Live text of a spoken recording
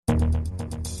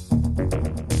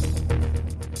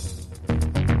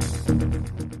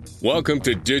Welcome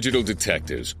to Digital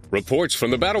Detectives, reports from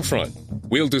the battlefront.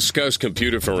 We'll discuss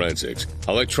computer forensics,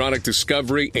 electronic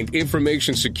discovery, and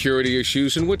information security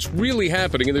issues and what's really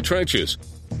happening in the trenches.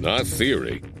 Not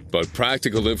theory, but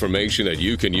practical information that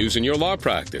you can use in your law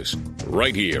practice.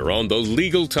 Right here on the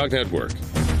Legal Talk Network.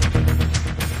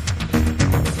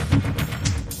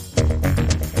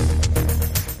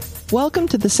 Welcome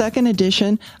to the second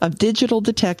edition of Digital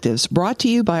Detectives, brought to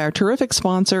you by our terrific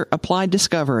sponsor, Applied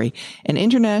Discovery, an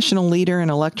international leader in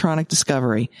electronic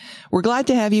discovery. We're glad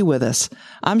to have you with us.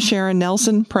 I'm Sharon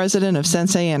Nelson, president of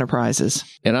Sensei Enterprises.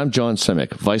 And I'm John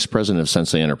Simic, vice president of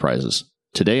Sensei Enterprises.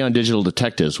 Today on Digital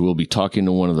Detectives, we'll be talking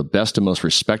to one of the best and most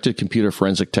respected computer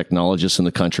forensic technologists in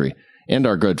the country, and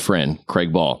our good friend,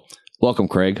 Craig Ball. Welcome,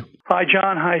 Craig. Hi,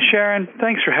 John. Hi, Sharon.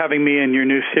 Thanks for having me in your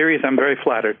new series. I'm very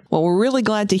flattered. Well, we're really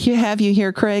glad to have you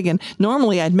here, Craig. And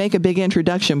normally I'd make a big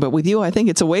introduction, but with you, I think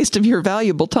it's a waste of your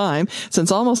valuable time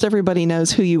since almost everybody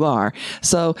knows who you are.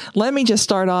 So let me just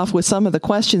start off with some of the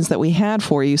questions that we had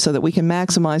for you so that we can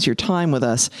maximize your time with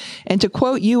us. And to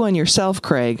quote you on yourself,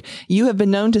 Craig, you have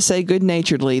been known to say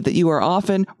good-naturedly that you are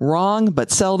often wrong but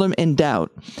seldom in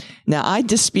doubt. Now, I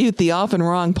dispute the often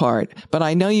wrong part, but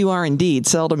I know you are indeed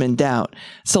seldom in doubt.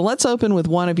 So let's open with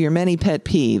one of your many pet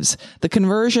peeves, the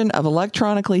conversion of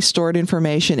electronically stored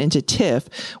information into TIFF,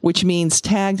 which means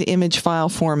tagged image file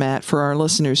format for our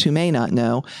listeners who may not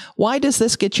know. Why does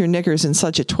this get your knickers in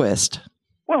such a twist?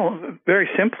 Well, very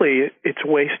simply, it's a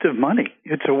waste of money.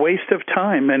 It's a waste of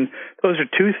time, and those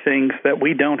are two things that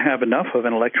we don't have enough of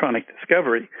in electronic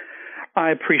discovery.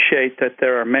 I appreciate that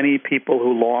there are many people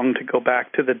who long to go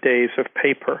back to the days of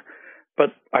paper, but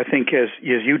I think as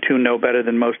you two know better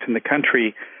than most in the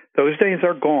country, those days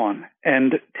are gone,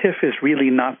 and TIFF is really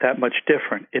not that much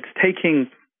different. It's taking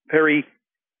very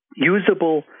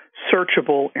usable,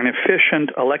 searchable, and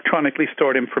efficient electronically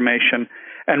stored information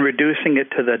and reducing it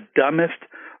to the dumbest,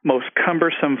 most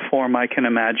cumbersome form I can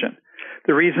imagine.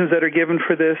 The reasons that are given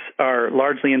for this are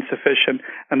largely insufficient,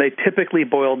 and they typically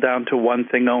boil down to one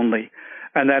thing only,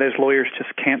 and that is lawyers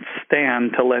just can't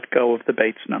stand to let go of the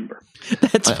Bates number.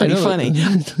 That's pretty funny.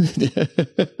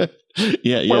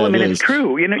 Yeah. Well, I mean, it's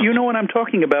true. You know what I'm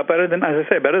talking about better than, as I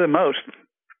say, better than most.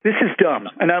 This is dumb.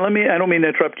 And now I don't mean to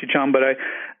interrupt you, John, but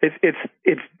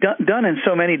it's done in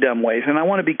so many dumb ways, and I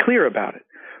want to be clear about it.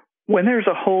 When there's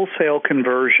a wholesale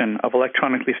conversion of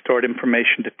electronically stored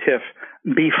information to TIFF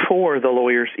before the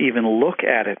lawyers even look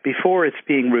at it, before it's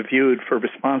being reviewed for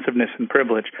responsiveness and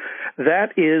privilege,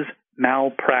 that is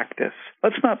malpractice.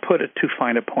 Let's not put too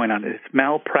fine a point on it. It's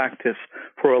malpractice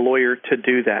for a lawyer to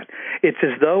do that. It's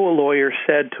as though a lawyer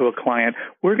said to a client,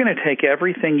 we're going to take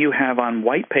everything you have on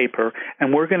white paper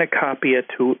and we're going to copy it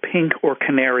to pink or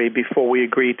canary before we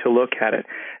agree to look at it.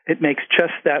 It makes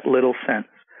just that little sense.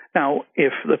 Now,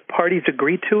 if the parties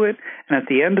agree to it, and at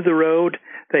the end of the road,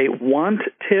 they want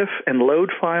TIFF and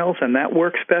load files, and that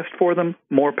works best for them,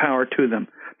 more power to them.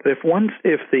 But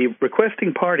if the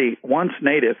requesting party wants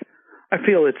native, I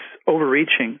feel it's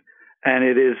overreaching, and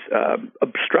it is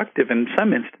obstructive in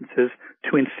some instances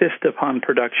to insist upon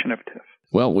production of TIFF.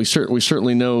 Well, we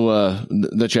certainly know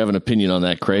that you have an opinion on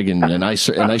that, Craig, and I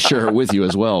share it with you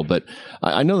as well. But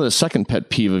I know the second pet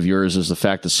peeve of yours is the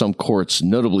fact that some courts,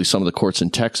 notably some of the courts in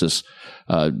Texas,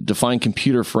 define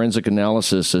computer forensic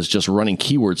analysis as just running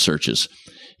keyword searches.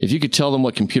 If you could tell them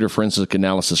what computer forensic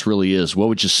analysis really is, what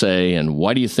would you say, and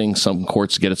why do you think some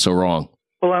courts get it so wrong?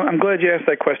 Well, I'm glad you asked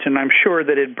that question. I'm sure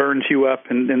that it burns you up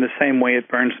in the same way it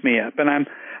burns me up, and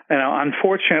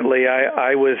unfortunately,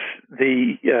 I was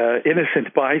the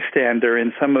innocent bystander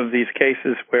in some of these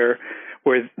cases where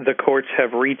the courts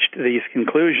have reached these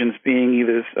conclusions, being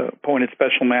either appointed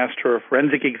special master or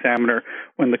forensic examiner,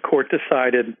 when the court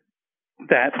decided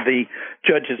that the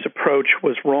judge's approach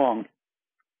was wrong.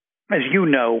 As you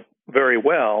know very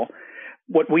well,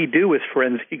 what we do as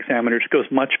forensic examiners goes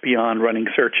much beyond running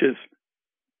searches.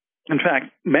 In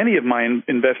fact, many of my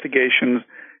investigations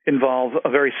involve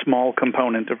a very small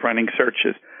component of running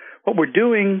searches. What we're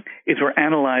doing is we're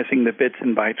analyzing the bits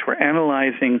and bytes. We're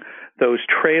analyzing those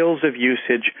trails of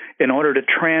usage in order to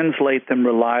translate them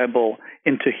reliable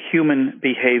into human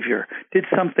behavior. Did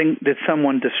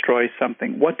someone destroy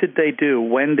something? What did they do?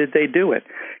 When did they do it?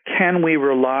 Can we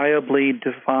reliably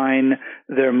define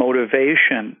their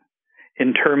motivation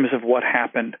in terms of what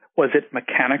happened? Was it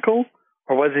mechanical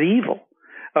or was it evil?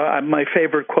 My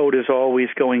favorite quote is always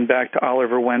going back to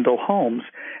Oliver Wendell Holmes,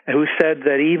 who said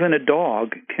that even a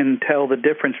dog can tell the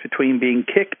difference between being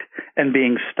kicked and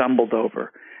being stumbled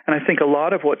over. And I think a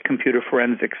lot of what computer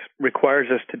forensics requires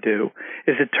us to do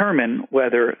is determine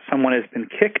whether someone has been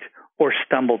kicked or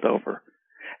stumbled over.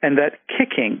 And that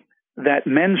kicking, that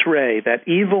mens rea, that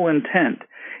evil intent,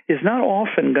 is not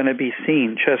often going to be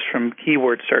seen just from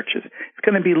keyword searches. It's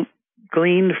going to be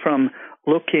gleaned from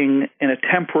looking in a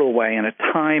temporal way, in a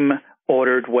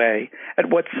time-ordered way, at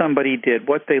what somebody did,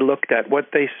 what they looked at, what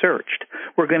they searched.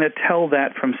 We're going to tell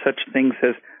that from such things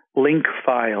as link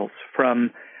files,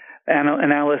 from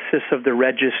analysis of the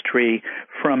registry,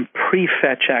 from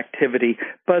prefetch activity,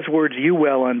 buzzwords you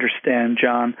well understand,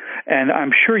 John, and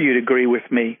I'm sure you'd agree with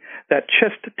me that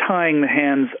just tying the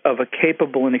hands of a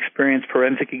capable and experienced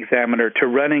forensic examiner to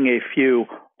running a few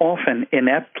often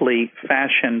ineptly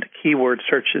fashioned keyword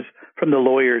searches from the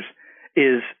lawyers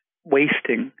is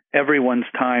wasting everyone's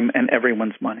time and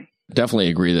everyone's money. Definitely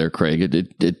agree there, Craig.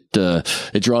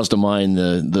 It draws to mind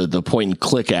the point and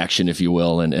click action, if you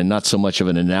will, and not so much of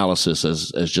an analysis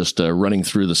as just running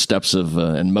through the steps of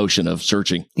and motion of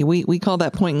searching. We call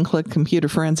that point and click computer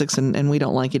forensics, and we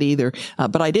don't like it either.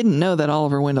 But I didn't know that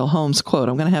Oliver Wendell Holmes quote.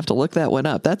 I'm going to have to look that one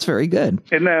up. That's very good.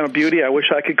 Isn't that a beauty? I wish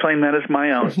I could claim that as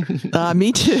my own.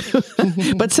 Me too.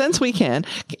 But since we can't,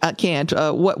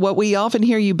 what we often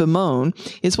hear you bemoan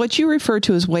is what you refer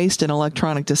to as waste in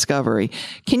electronic discovery.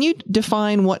 Can you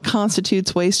define what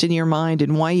constitutes waste in your mind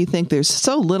and why you think there's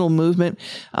so little movement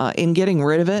in getting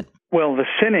rid of it? Well, the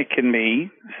cynic in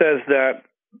me says that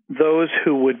those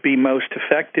who would be most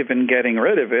effective in getting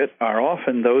rid of it are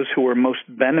often those who are most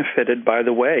benefited by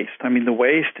the waste. I mean, the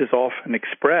waste is often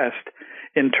expressed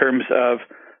in terms of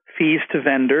fees to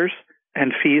vendors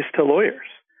and fees to lawyers.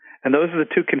 And those are the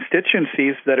two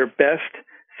constituencies that are best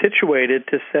situated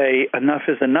to say enough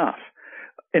is enough.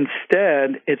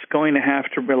 Instead, it's going to have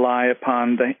to rely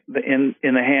upon in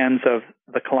the hands of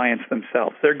the clients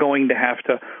themselves. They're going to have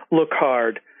to look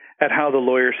hard at how the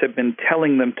lawyers have been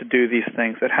telling them to do these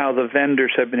things, at how the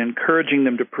vendors have been encouraging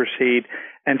them to proceed,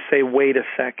 and say, wait a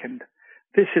second,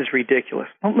 this is ridiculous.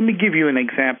 Well, let me give you an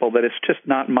example that it's just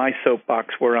not my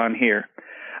soapbox we're on here.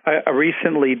 I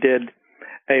recently did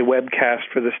a webcast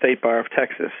for the State Bar of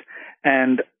Texas,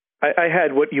 and I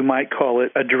had what you might call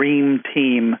it a dream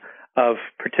team of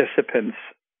participants.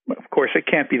 Of course, it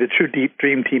can't be the true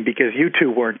dream team because you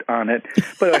two weren't on it.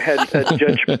 But I had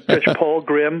Judge Paul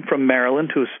Grimm from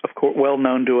Maryland, who's of course well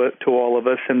known to all of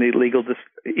us in the legal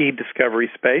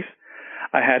e-discovery space.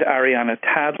 I had Ariana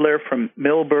Tadler from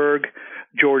Milberg,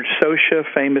 George Sosha,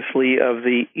 famously of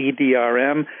the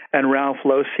EDRM, and Ralph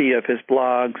Losey of his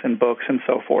blogs and books and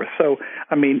so forth. So,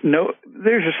 I mean, these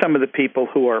are some of the people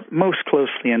who are most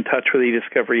closely in touch with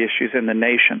e-discovery issues in the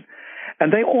nation.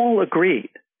 And they all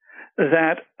agreed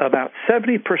that about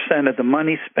 70% of the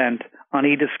money spent on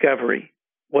e-discovery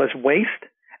was waste,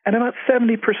 and about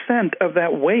 70% of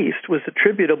that waste was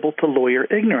attributable to lawyer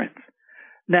ignorance.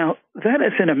 Now, that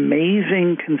is an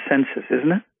amazing consensus,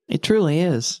 isn't it? It truly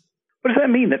is. What does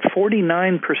that mean? That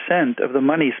 49% of the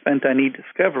money spent on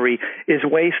e-discovery is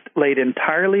waste laid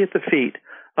entirely at the feet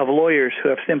of lawyers who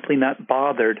have simply not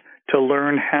bothered to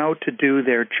learn how to do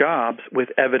their jobs with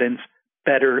evidence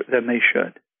better than they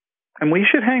should. And we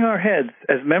should hang our heads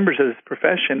as members of this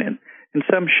profession in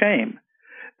some shame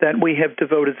that we have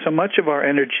devoted so much of our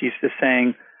energies to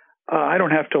saying, I don't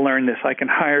have to learn this. I can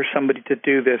hire somebody to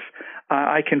do this.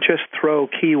 I can just throw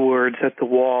keywords at the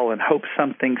wall and hope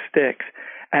something sticks.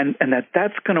 And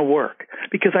that's going to work.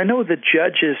 Because I know the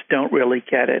judges don't really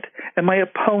get it, and my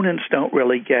opponents don't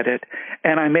really get it,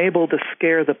 and I'm able to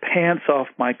scare the pants off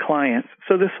my clients.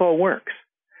 So this all works.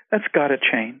 That's got to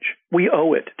change. We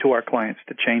owe it to our clients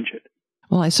to change it.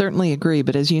 Well, I certainly agree.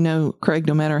 But as you know, Craig,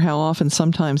 no matter how often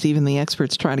sometimes even the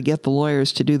experts try to get the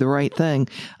lawyers to do the right thing,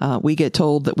 we get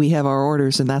told that we have our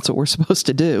orders and that's what we're supposed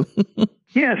to do.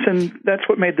 Yes, and that's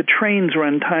what made the trains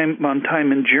run on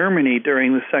time in Germany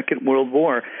during the Second World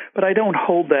War. But I don't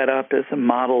hold that up as a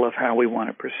model of how we want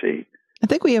to proceed. I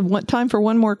think we have time for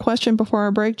one more question before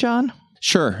our break, John.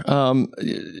 Sure.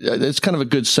 It's kind of a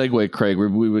good segue, Craig.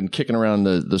 We've been kicking around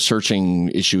the searching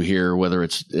issue here, whether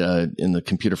it's in the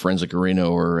computer forensic arena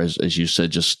or, as you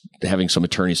said, just having some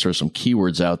attorneys throw some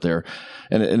keywords out there.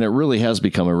 And it really has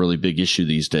become a really big issue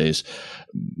these days.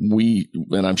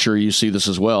 And I'm sure you see this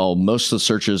as well, most of the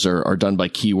searches are done by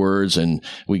keywords, and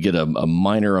we get a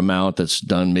minor amount that's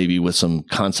done maybe with some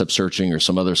concept searching or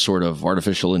some other sort of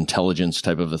artificial intelligence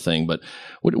type of a thing. But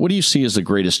what do you see as the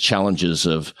greatest challenges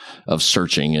of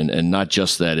searching, and not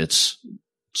just that it's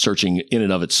searching in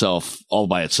and of itself, all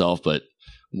by itself, but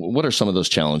what are some of those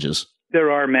challenges?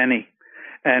 There are many.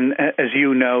 And as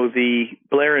you know, the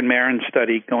Blair and Marin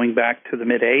study going back to the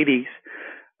mid-'80s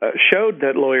showed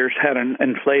that lawyers had an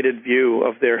inflated view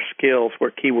of their skills where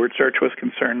keyword search was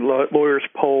concerned. Lawyers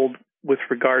polled with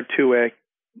regard to a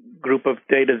group of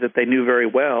data that they knew very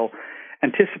well,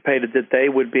 anticipated that they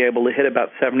would be able to hit about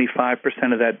 75%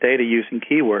 of that data using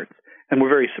keywords. And we're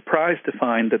very surprised to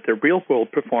find that their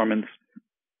real-world performance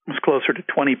was closer to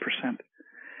 20%.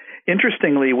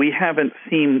 Interestingly, we haven't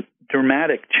seen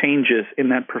dramatic changes in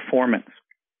that performance,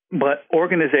 but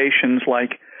organizations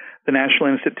like the National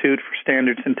Institute for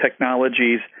Standards and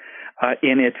Technologies,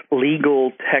 in its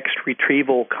legal text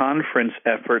retrieval conference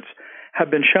efforts, have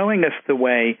been showing us the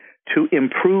way to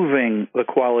improving the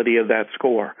quality of that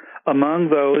score. Among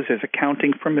those is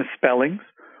accounting for misspellings,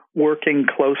 working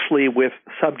closely with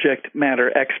subject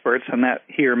matter experts, and that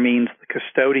here means the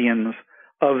custodians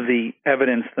of the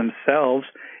evidence themselves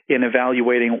in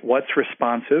evaluating what's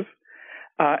responsive,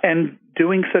 and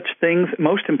doing such things,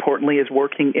 most importantly, is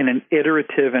working in an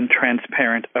iterative and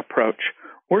transparent approach,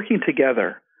 working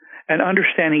together and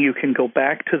understanding you can go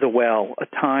back to the well a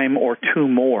time or two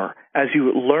more as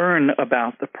you learn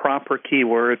about the proper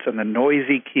keywords and the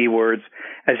noisy keywords,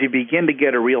 as you begin to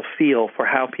get a real feel for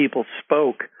how people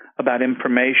spoke about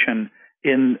information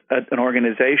in an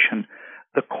organization.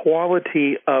 The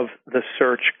quality of the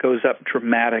search goes up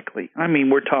dramatically. I mean,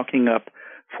 we're talking up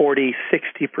 40,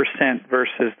 60%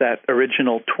 versus that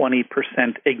original 20%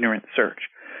 ignorant search.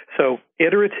 So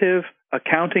iterative,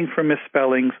 accounting for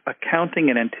misspellings, accounting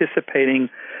and anticipating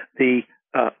the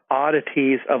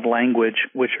oddities of language,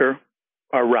 which are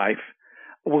rife,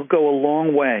 will go a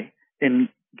long way in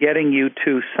getting you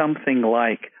to something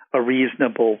like a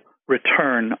reasonable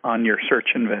return on your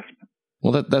search investment.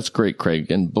 Well, that's great,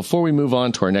 Craig. And before we move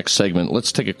on to our next segment,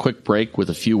 let's take a quick break with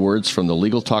a few words from the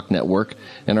Legal Talk Network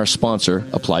and our sponsor,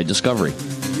 Applied Discovery.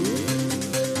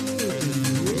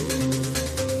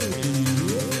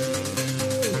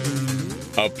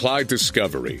 Applied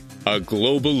Discovery, a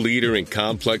global leader in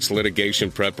complex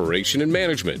litigation preparation and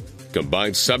management,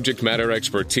 combines subject matter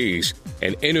expertise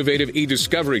and innovative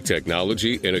e-discovery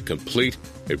technology in a complete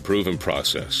and proven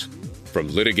process. From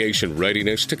litigation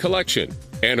readiness to collection,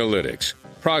 analytics,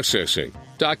 processing,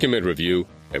 document review,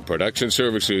 and production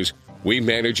services, we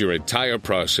manage your entire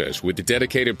process with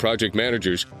dedicated project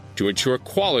managers to ensure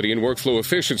quality and workflow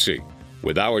efficiency.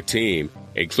 With our team,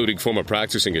 including former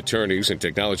practicing attorneys and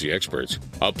technology experts,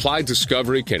 Applied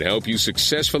Discovery can help you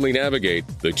successfully navigate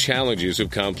the challenges of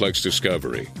complex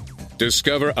discovery.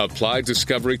 Discover Applied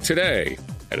Discovery today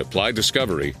at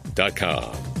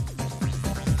applieddiscovery.com.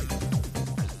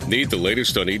 Need the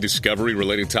latest on e-discovery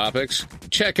related topics?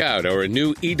 Check out our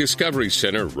new e-discovery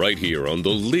center right here on the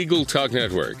Legal Talk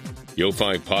Network. You'll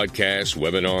find podcasts,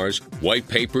 webinars, white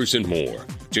papers, and more.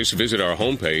 Just visit our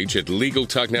homepage at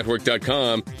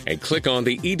LegalTalkNetwork.com and click on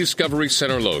the e-discovery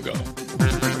center logo.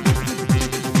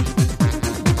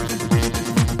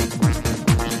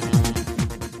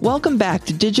 Welcome back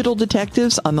to Digital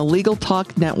Detectives on the Legal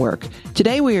Talk Network.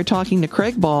 Today we are talking to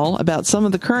Craig Ball about some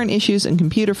of the current issues in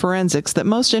computer forensics that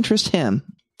most interest him.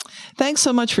 Thanks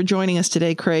so much for joining us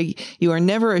today, Craig. You are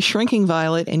never a shrinking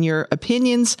violet, and your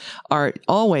opinions are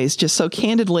always just so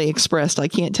candidly expressed. I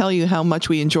can't tell you how much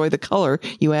we enjoy the color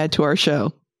you add to our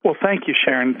show. Well, thank you,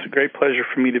 Sharon. It's a great pleasure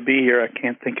for me to be here. I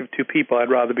can't think of two people I'd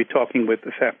rather be talking with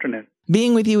this afternoon.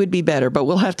 Being with you would be better, but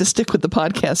we'll have to stick with the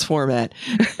podcast format.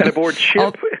 And aboard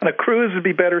ship and a cruise would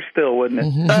be better still, wouldn't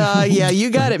it? Yeah, you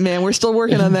got it, man. We're still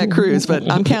working on that cruise,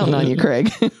 but I'm counting on you,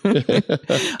 Craig.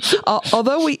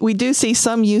 Although we do see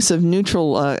some use of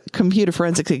neutral computer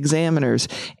forensics examiners,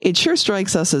 it sure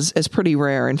strikes us as pretty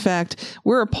rare. In fact,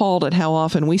 we're appalled at how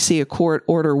often we see a court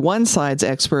order one side's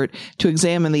expert to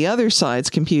examine the other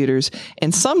side's computers,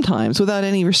 and sometimes without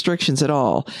any restrictions at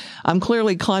all. I'm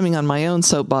clearly climbing on my own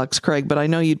soapbox, Craig, but I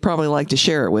know you'd probably like to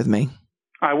share it with me.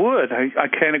 I would. I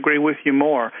can't agree with you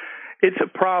more. It's a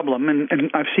problem, and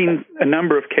I've seen a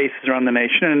number of cases around the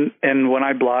nation, and when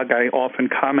I blog, I often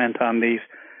comment on these.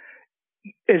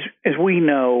 As we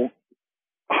know,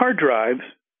 hard drives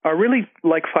are really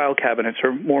like file cabinets,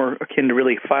 or more akin to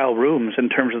really file rooms in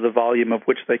terms of the volume of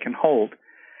which they can hold.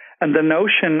 And the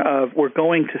notion of we're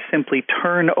going to simply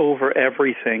turn over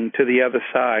everything to the other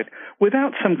side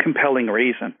without some compelling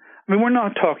reason. I mean, we're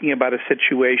not talking about a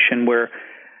situation where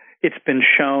it's been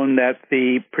shown that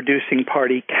the producing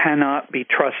party cannot be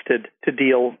trusted to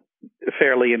deal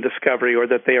fairly in discovery, or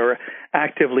that they are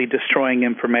actively destroying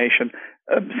information.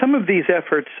 Some of these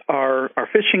efforts are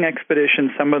phishing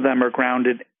expeditions. Some of them are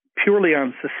grounded purely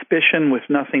on suspicion with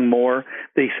nothing more,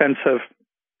 the sense of,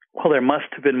 well, there must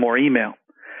have been more email.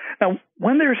 Now,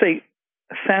 when there's a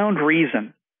sound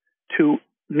reason to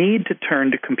need to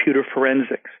turn to computer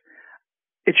forensics,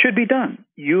 it should be done.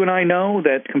 You and I know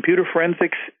that computer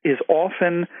forensics is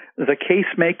often the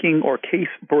case-making or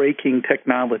case-breaking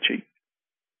technology.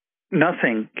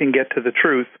 Nothing can get to the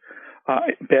truth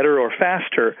better or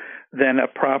faster than a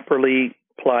properly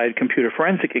applied computer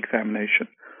forensic examination.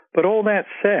 But all that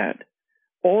said,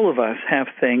 all of us have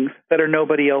things that are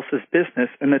nobody else's business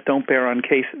and that don't bear on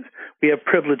cases. We have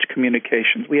privileged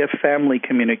communications. We have family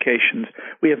communications.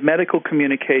 We have medical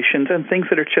communications and things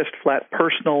that are just flat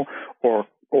personal or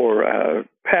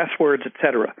passwords,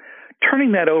 etc.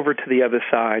 Turning that over to the other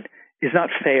side is not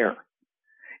fair.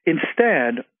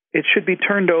 Instead, it should be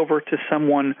turned over to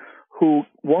someone who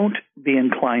won't be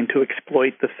inclined to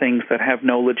exploit the things that have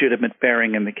no legitimate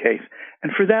bearing in the case.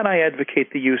 And for that, I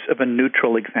advocate the use of a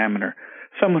neutral examiner,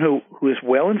 someone who is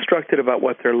well instructed about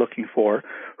what they're looking for,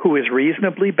 who is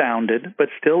reasonably bounded, but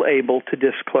still able to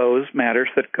disclose matters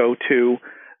that go to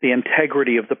the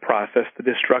integrity of the process, the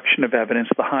destruction of evidence,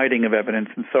 the hiding of evidence,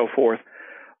 and so forth,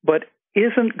 but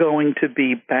isn't going to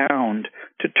be bound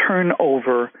to turn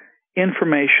over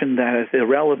information that is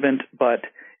irrelevant but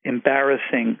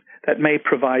embarrassing, that may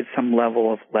provide some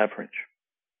level of leverage.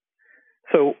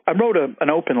 So I wrote an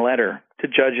open letter to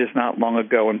judges not long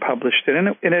ago and published it,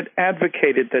 and it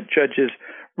advocated that judges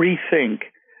rethink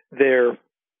their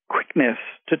quickness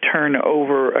to turn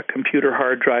over a computer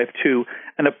hard drive to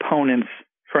an opponent's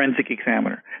forensic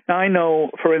examiner. Now, I know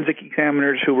forensic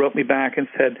examiners who wrote me back and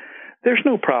said, there's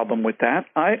no problem with that.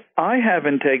 I have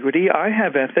integrity, I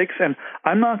have ethics, and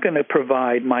I'm not going to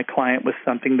provide my client with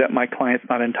something that my client's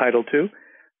not entitled to.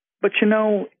 But,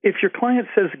 if your client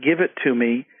says, give it to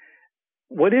me,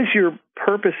 what is your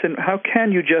purpose and how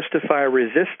can you justify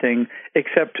resisting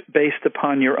except based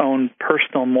upon your own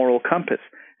personal moral compass?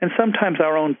 And sometimes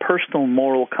our own personal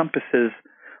moral compasses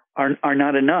are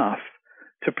not enough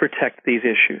to protect these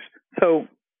issues. So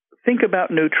think about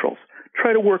neutrals.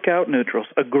 Try to work out neutrals.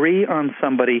 Agree on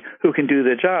somebody who can do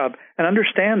the job and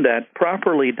understand that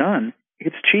properly done,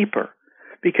 it's cheaper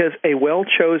because a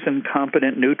well-chosen,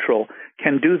 competent neutral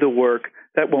can do the work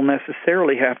that will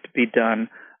necessarily have to be done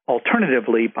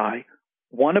alternatively by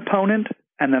one opponent,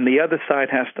 and then the other side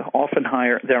has to often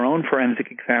hire their own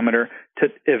forensic examiner to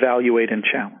evaluate and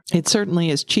challenge. It certainly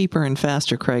is cheaper and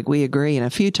faster, Craig. We agree. And a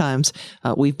few times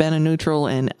we've been a neutral,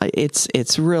 and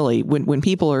it's really, when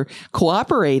people are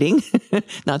cooperating,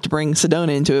 not to bring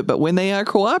Sedona into it, but when they are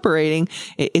cooperating,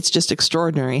 it's just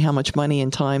extraordinary how much money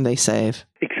and time they save.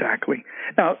 Exactly.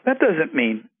 Now, that doesn't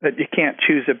mean that you can't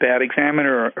choose a bad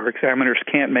examiner or examiners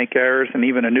can't make errors and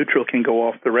even a neutral can go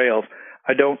off the rails.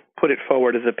 I don't put it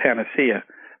forward as a panacea,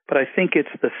 but I think it's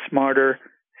the smarter,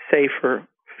 safer,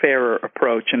 fairer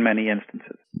approach in many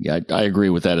instances. Yeah, I agree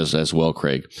with that as well,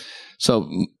 Craig. So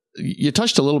you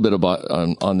touched a little bit about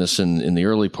on this in the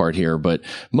early part here, but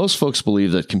most folks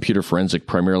believe that computer forensic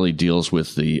primarily deals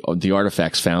with the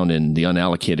artifacts found in the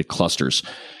unallocated clusters.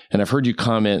 And I've heard you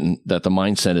comment that the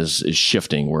mindset is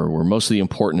shifting, where most of the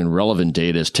important and relevant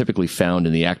data is typically found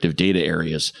in the active data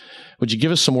areas. Would you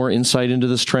give us some more insight into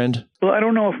this trend? Well, I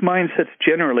don't know if mindsets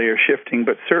generally are shifting,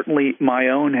 but certainly my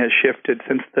own has shifted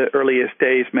since the earliest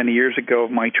days many years ago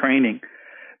of my training.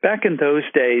 Back in those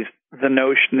days, the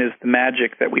notion is the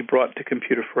magic that we brought to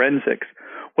computer forensics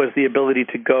was the ability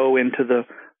to go into the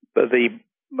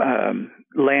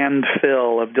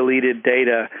landfill of deleted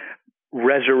data,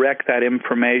 resurrect that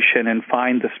information, and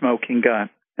find the smoking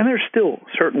gun. And there's still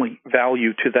certainly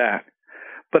value to that.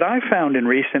 But I found in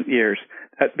recent years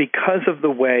that because of the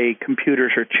way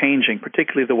computers are changing,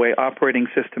 particularly the way operating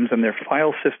systems and their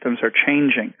file systems are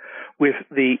changing, with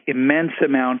the immense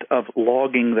amount of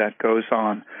logging that goes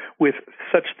on, with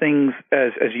such things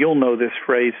as you'll know this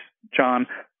phrase, John,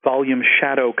 volume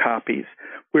shadow copies,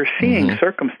 we're seeing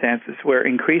circumstances where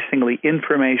increasingly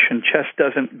information just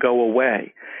doesn't go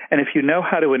away. And if you know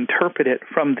how to interpret it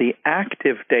from the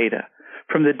active data,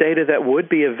 from the data that would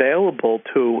be available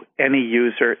to any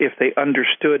user if they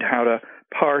understood how to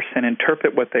parse and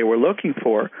interpret what they were looking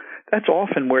for, that's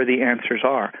often where the answers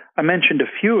are. I mentioned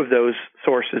a few of those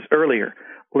sources earlier: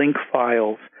 link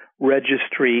files,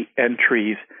 registry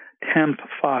entries, temp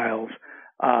files,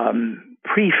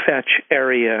 prefetch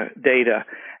area data,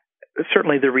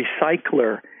 certainly the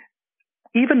recycler.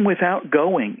 Even without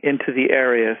going into the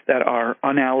areas that are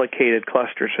unallocated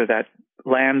clusters or that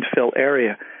landfill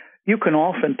area, you can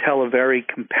often tell a very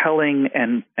compelling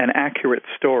and accurate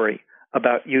story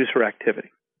about user activity.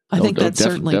 I think that's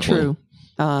certainly true.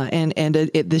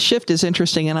 The shift is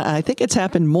interesting, and I think it's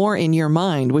happened more in your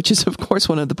mind, which is, of course,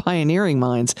 one of the pioneering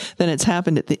minds, than it's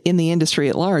happened in the industry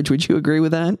at large. Would you agree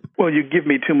with that? Well, you give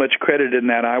me too much credit in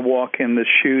that. I walk in the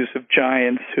shoes of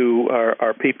giants who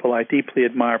are people I deeply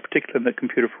admire, particularly in the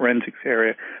computer forensics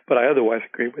area, but I otherwise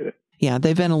agree with it. Yeah,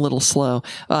 they've been a little slow.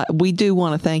 We do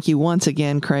want to thank you once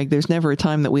again, Craig. There's never a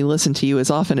time that we listen to you as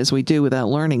often as we do without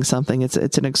learning something.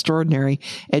 It's an extraordinary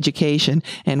education,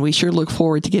 and we sure look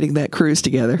forward to getting that cruise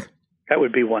together. That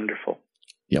would be wonderful.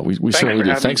 Yeah, we certainly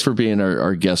do. Thanks for being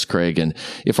our guest, Craig. And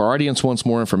if our audience wants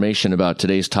more information about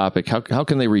today's topic, how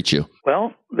can they reach you?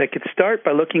 Well, they could start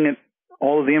by looking at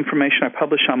all of the information I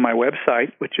publish on my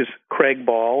website, which is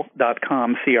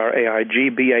craigball.com,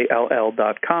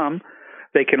 CRAIGBALL.com.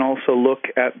 They can also look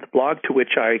at the blog to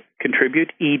which I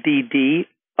contribute,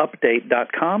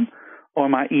 eddupdate.com, or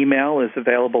my email is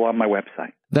available on my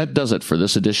website. That does it for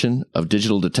this edition of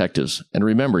Digital Detectives. And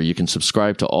remember, you can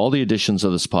subscribe to all the editions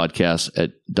of this podcast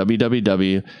at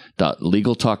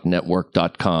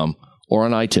www.legaltalknetwork.com or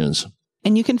on iTunes.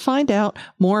 And you can find out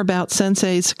more about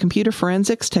Sensei's computer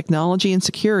forensics, technology, and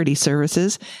security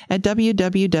services at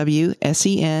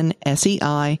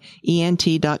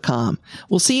www.senseit.com.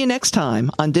 We'll see you next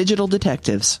time on Digital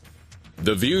Detectives.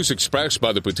 The views expressed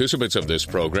by the participants of this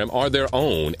program are their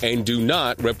own and do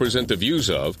not represent the views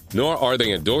of, nor are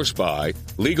they endorsed by,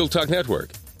 Legal Talk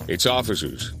Network, its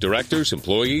officers, directors,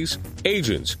 employees,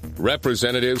 agents,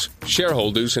 representatives,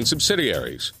 shareholders, and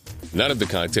subsidiaries. None of the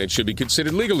content should be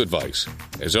considered legal advice.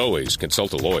 As always,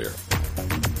 consult a lawyer.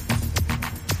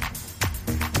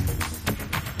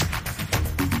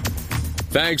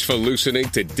 Thanks for listening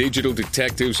to Digital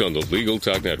Detectives on the Legal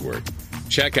Talk Network.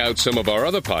 Check out some of our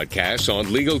other podcasts on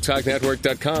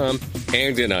LegalTalkNetwork.com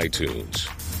and in iTunes.